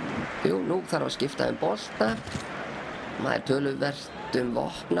 Jú, nú þarf að skipta bolta. Það er töluvert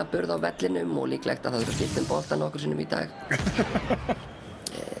vopnaburð á vellinum og líklegt að það þurfa að skipta bolta nokkur sinnum í dag.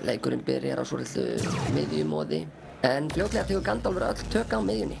 Leikurinn byrjar á svolitlu miðjumóði. En fljótlega tekur Gandalfur öll tök á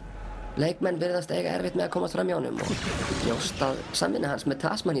miðjunni. Leikmenn virðast eiga erfitt með að komast fram hjá honum og ljóst að samvinna hans með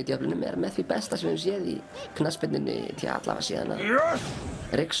Tasmaníu-djöflunum er með því besta sem við höfum séð í knattspyrnunni til allavega síðan að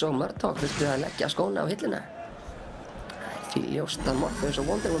Riggs og Murtaugh þurftu að leggja skóna á hilluna. Því ljóst að Morpheus og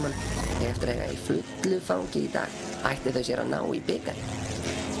Wonder Woman eftir að eiga í fullu fangi í dag ætti þau sér að ná í bikarinn.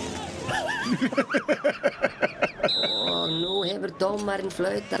 Og nú hefur dómarinn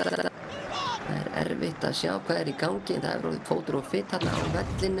flautað. Það er erfitt að sjá hvað er í gangi en það er orðið fótur og fitt þarna á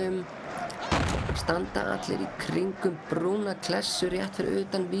vellinum. Standa allir í kringum brúna klessu rétt fyrir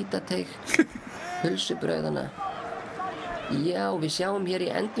utan vítateig hulsubrauðana. Já, við sjáum hér í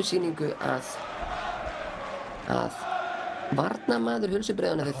endursýningu að varnarmaður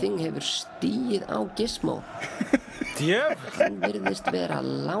hulsubrauðana The Thing hefur stigið á Gizmo. Hann virðist vera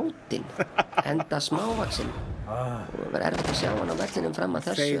látinn, enda smávaxinn. Og það var erfitt að sjá hann á vellinum fram að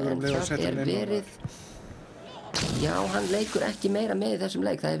þessu en það er verið. Já, hann leikur ekki meira með í þessum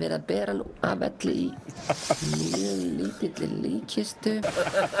leik. Það er verið að bera hann af velli í mjög lítilli líkistu.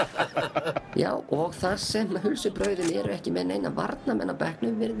 Já, og þar sem hulsubrauðin eru ekki með neina varnarmenn á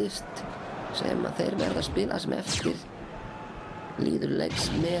bekknum virðist sem að þeir verða að spila sem eftir líður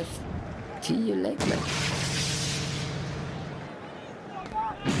leiks með 10 leikmenn.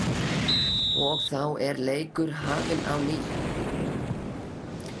 Og þá er leikur hafinn á ný.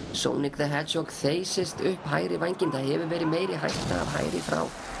 Sonic the Hedgehog þeysist upp hægri vænginn. Það hefur verið meiri hætta af hægri frá.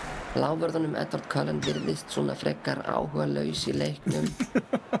 Lágvörðunum Edward Cullen virðist svona frekar áhugalaus í leiknum.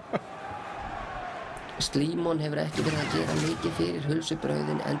 Slímon hefur ekki verið að gera mikið fyrir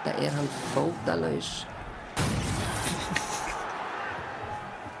hulsubrauðin enda er hann fótalaus.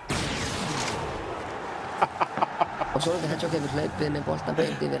 Og Sonic the Hedgehog hefur hlaupið með boltann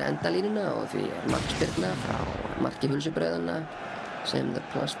beint yfir endalínuna og því er markspyrna frá marki hulsubrauðanna sem The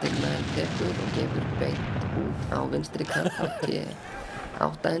Plastic Man tekur og gefur beint út á vinstri kant á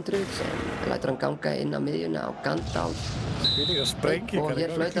T-800 sem lætur hann ganga inn á miðjuna á Gandalf. Og hér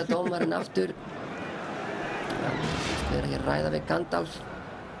flautar dómarinn aftur. Við erum hér að ræða við Gandalf.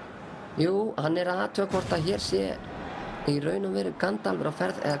 Jú, hann er að athuga hvort að hér sé í raun og veru Gandalfur á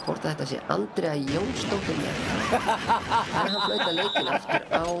ferð eða hvort að þetta sé Andrea Jónsdóttir með. Það er hann flauta leikinn aftur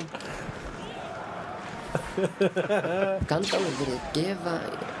á Gandalfur verið gefa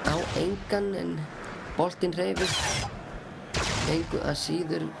á engan en boltinn hreyfist. Engu að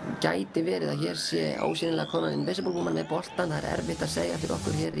síður gæti verið að hér sé ósýnilega konan Invisible Woman með boltan. Það er erfitt að segja fyrir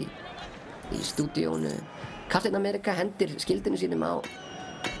okkur hér í stúdíónu. Captain America hendir skildinu sínum á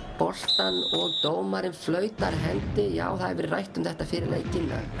boltan og dómarinn flautar hendi. Já, það hefur verið rætt þetta fyrir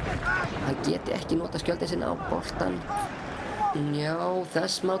leikinn að hann geti ekki nota skjöldin sinna á boltan. Já,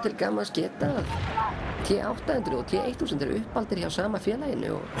 þess má til gamans geta að T-800 og T-1000 eru uppaldir hjá sama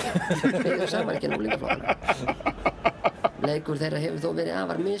félaginu og spila saman ekki unglingarflokkana. Leikur þeirra hefur þó verið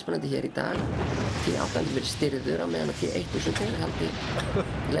afar mismunandi hér í dag. T-800 verið styrður á meðan að T-1000 hefur haldið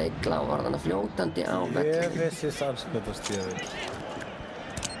leiklávarðana fljótandi á vellinum.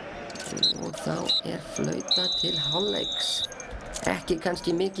 Og þá er flauta til hálfleiks. Ekki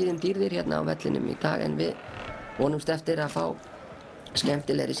kannski mikið dýrðir hérna á vellinum í dag en við vonumst eftir að fá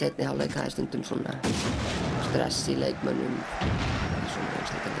skemmtilegri seinni hálfleik. Það er stundum svona stress í leikmönnum í svona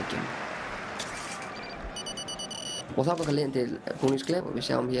úrslitaleikjum. Og þá ganga liðin til búningsklef og við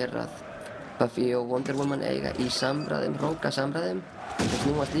sjáum hér að Buffy og Wonder Woman eiga í samræðum, hrókasamræðum. Þeir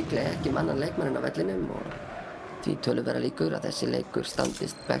snúast líklega ekki annan leikmanninn á vellinum og því töluverða líkur að þessi leikur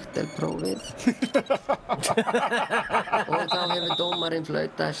standist Bechdel-prófið. Og þá hefur dómarinn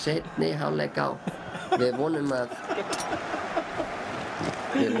flautað seinni hálfleik á. Við vonum að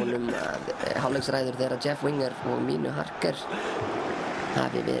hálfleiksræður þeirra Jeff Winger og Mínu Harker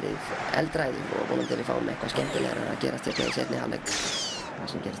hafi verið eldræður og vonandi við fáum eitthvað skemmtilegra að gerast hérna í seinni hálfleik.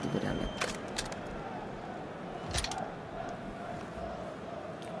 Það sem gerist í fyrri hálfleik.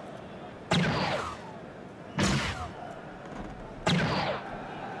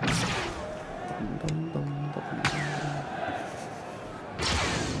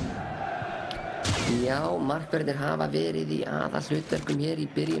 Já, markverðir hafa verið í aðalhlutverkum hér í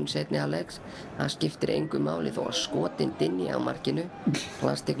byrjun seinni hálfleiks. Það skiptir engu máli þó að skotin dynji á markinu.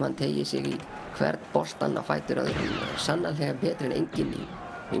 Plastikmann teygir sig í hvern boltann á fætur öðrum. Sannarlega betri en enginn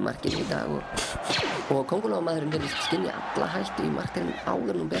í markinu í dag og kóngulóarmaðurinn virðist skynja alla hættu í markinu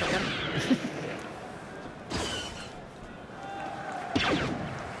áður en hún ber að garði.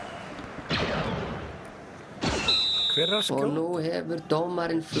 Og nú hefur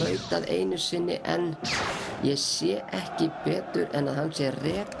dómarinn flautað einu sinni en ég sé ekki betur en að hann sé að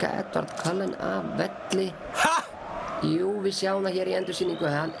reka Edward Cullen af velli. Ha? Jú, við sjáum það hér í endursýningu.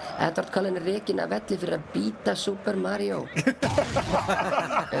 Edward Cullen er rekinn af velli fyrir að bíta Super Mario.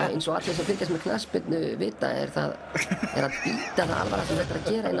 Eins og allir sem fylgjast með knattspyrnu vita er að bíta það alvara sem þetta er að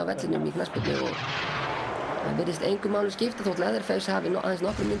gera inn á vellinum í knattspyrnu og það virðist engu máli skipta þótt Leatherface hafi aðeins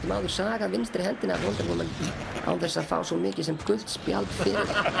nokkrum myndum áður sagað vinstri hendina af Wonder Woman án þess að fá svo mikið sem gult spjald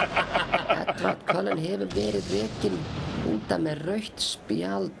fyrir. Edward Cullen hefur verið rekinn út af með rautt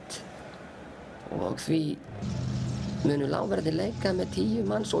spjald og því munu lágverðir leika með 10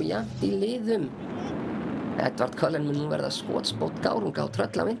 manns og jafnt í liðum. Edward Cullen mun nú verða skotspót gárunga á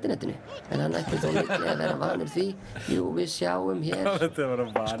tröll á internetinu en hann ætti þó líklega að vera vanur því. Jú, við sjáum hér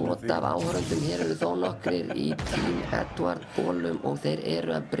skot af áhorfendum. Hér eru þó nokkrir í Team Edward bólum og þeir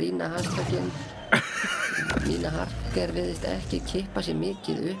eru að brýna hashtaginn. Mína Harker virðist ekki kippa sér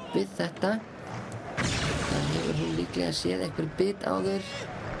mikið upp við þetta. Það hefur hún líklega séð einhver bit áður.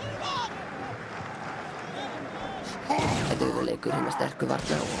 Þetta er leikur hinna sterku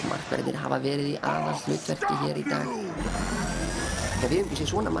varna og markverðir hafa verið í aðalhlutverki hér í dag. Og við höfum ekki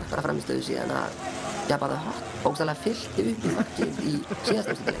séð svona markvara frammistöðu síðan að Jabba the Hutt bókstaflega fyllti upp í markið í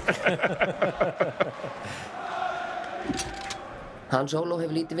síðasta úrslitaleik. Han Solo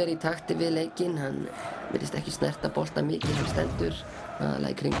hefur lítið verið í takti við leikinn. Hann virðist ekki snerta bolta mikið. Hann stendur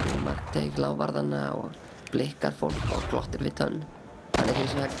aðalega í kringum markteig lávarðana og blikkar fólk og glottir við tönn. Hann er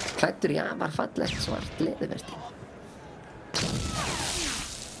hins vegar klæddur í afar fallegt svart leðurvesti.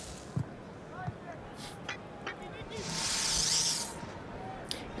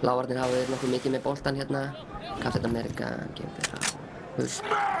 Lávarnir hafa verið nokkuð mikið með boltan hérna. Captain America gefur á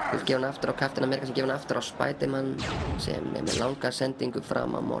Hulk gefur hann aftur á Captain America sem gefur hann aftur á Spiderman sem er með langa sendingu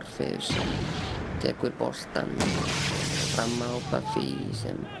fram á Morpheus sem tekur boltan fram á Buffy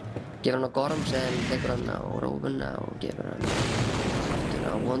sem gefur hann á Gorm sem tekur hann á Rófuna og gefur hann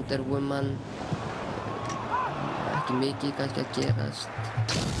á Wonder Woman. Ekki mikið kannski að gerast.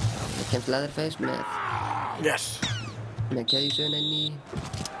 Það kemst Leatherface með keðjusöguna inn í.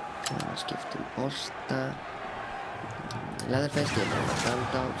 Það skiptum bolta. Leatherface gefur hann á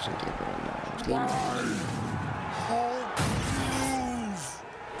Sandál sem gefur hann á Slíman.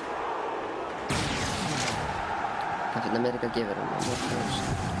 Captain America gefur hann á Morpheus.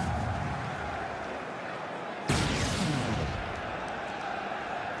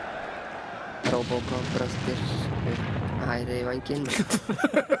 Robocop bröltir upp hægri í vænginn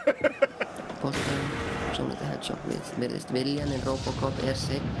boltan. Sonic the Hedgehog virðist viljan en Robocop er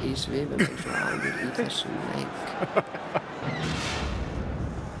seinn í svifum eins og áður í þessum leik.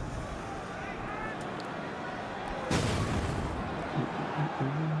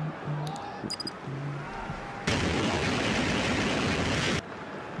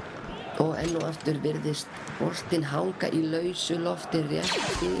 Og enn og aftur virðist boltinn hanga í lausu lofti rétt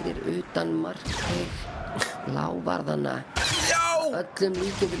fyrir utan markteig lávarðana. Öllum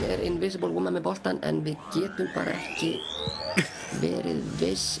líkindum er Invisible Woman með boltan en við getum bara ekki verið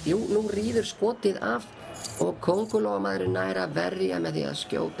viss. Jú, nú ríður skotið af og kóngulóarmaðurinn nær að verja með því að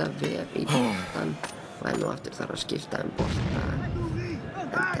skjóta vef í boltan og enn og aftur þarf að skipta bolta. En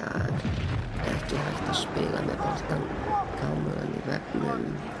það er ekki hægt að spila með boltan kámugan í vefnum.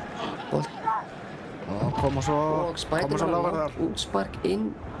 og koma svo spætir hann lávarðar. langt útspark inn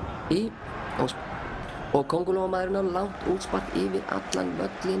í og kóngulómaðurinn á langt útspark yfir allan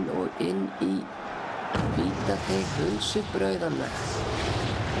völlinn og inn í vítateig hulsubrauðanna.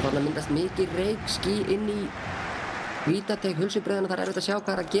 Og þarna myndast mikið reykský inn í vítateig hulsubrauðanna. Það er erfitt að sjá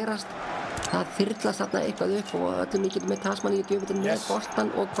hvað er að gerast. Það þyrlast þarna eitthvað upp og öllum mikið með Tasmaníu djöfullinn með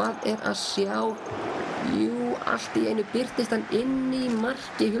boltann og hvað er að sjá? Jú, allt í einu birtist hann inn í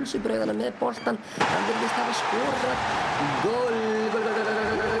marki hulsubrauðanna með boltann. Hann virðist hafa skorað gól.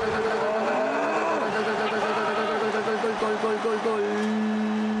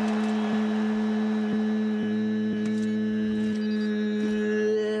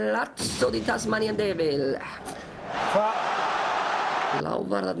 Lazzo di Tasmanian Devil.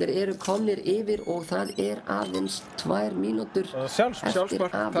 Lávarðarnir eru komnir yfir og það er aðeins 2 mínútur eftir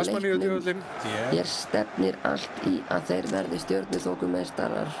af leiknum. Hér stefnir allt í að þeir verði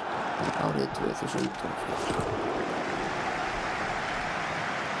stjörnuþokumeistarar árið 2004.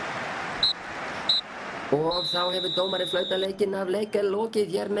 Og þá hefur dómarinn flautað leikinn af leik er lokið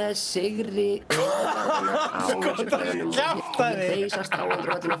hér með sigri Lávarðarna á hulsubrauðunum og hér þeysast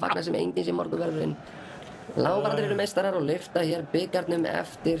áhorfendur og fagna sem enginn sé morgunverðurinn. Lávarðir eru meistarar og lyfta hér bikarnum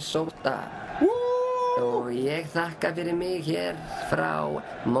eftir sóta. Og ég þakka fyrir mig hér frá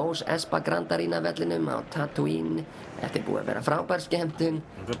Mos Espa Grandarina vellinum á Tatooine. Þetta er búið að vera frábær skemmtun.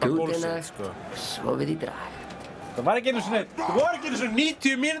 Gútina, sofið í drag. Það var ekki einu svona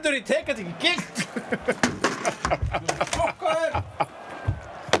 90 mínútur í take, þetta er ekki gilt. Fokkaður.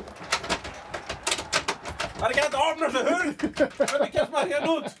 Það er ekki hægt að opna þessu hurð. Hvernig kemst maður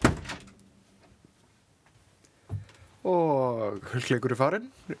hérna út? Og hulsleikur er farinn.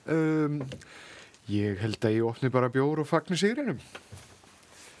 Ég held að ég opni bara bjór og fagni sigrinum.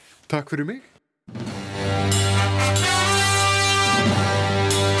 Takk fyrir mig.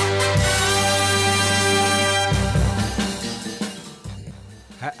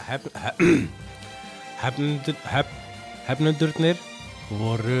 Hefnendurnir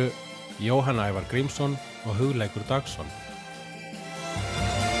voru Jóhann Ævar Grímsson og Hugleikur Dagsson.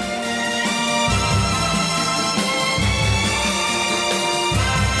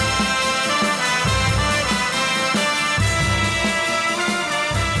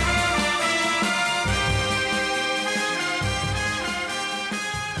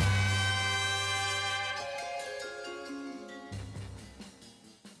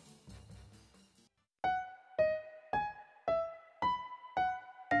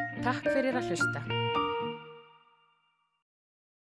 Takk fyrir að hlusta.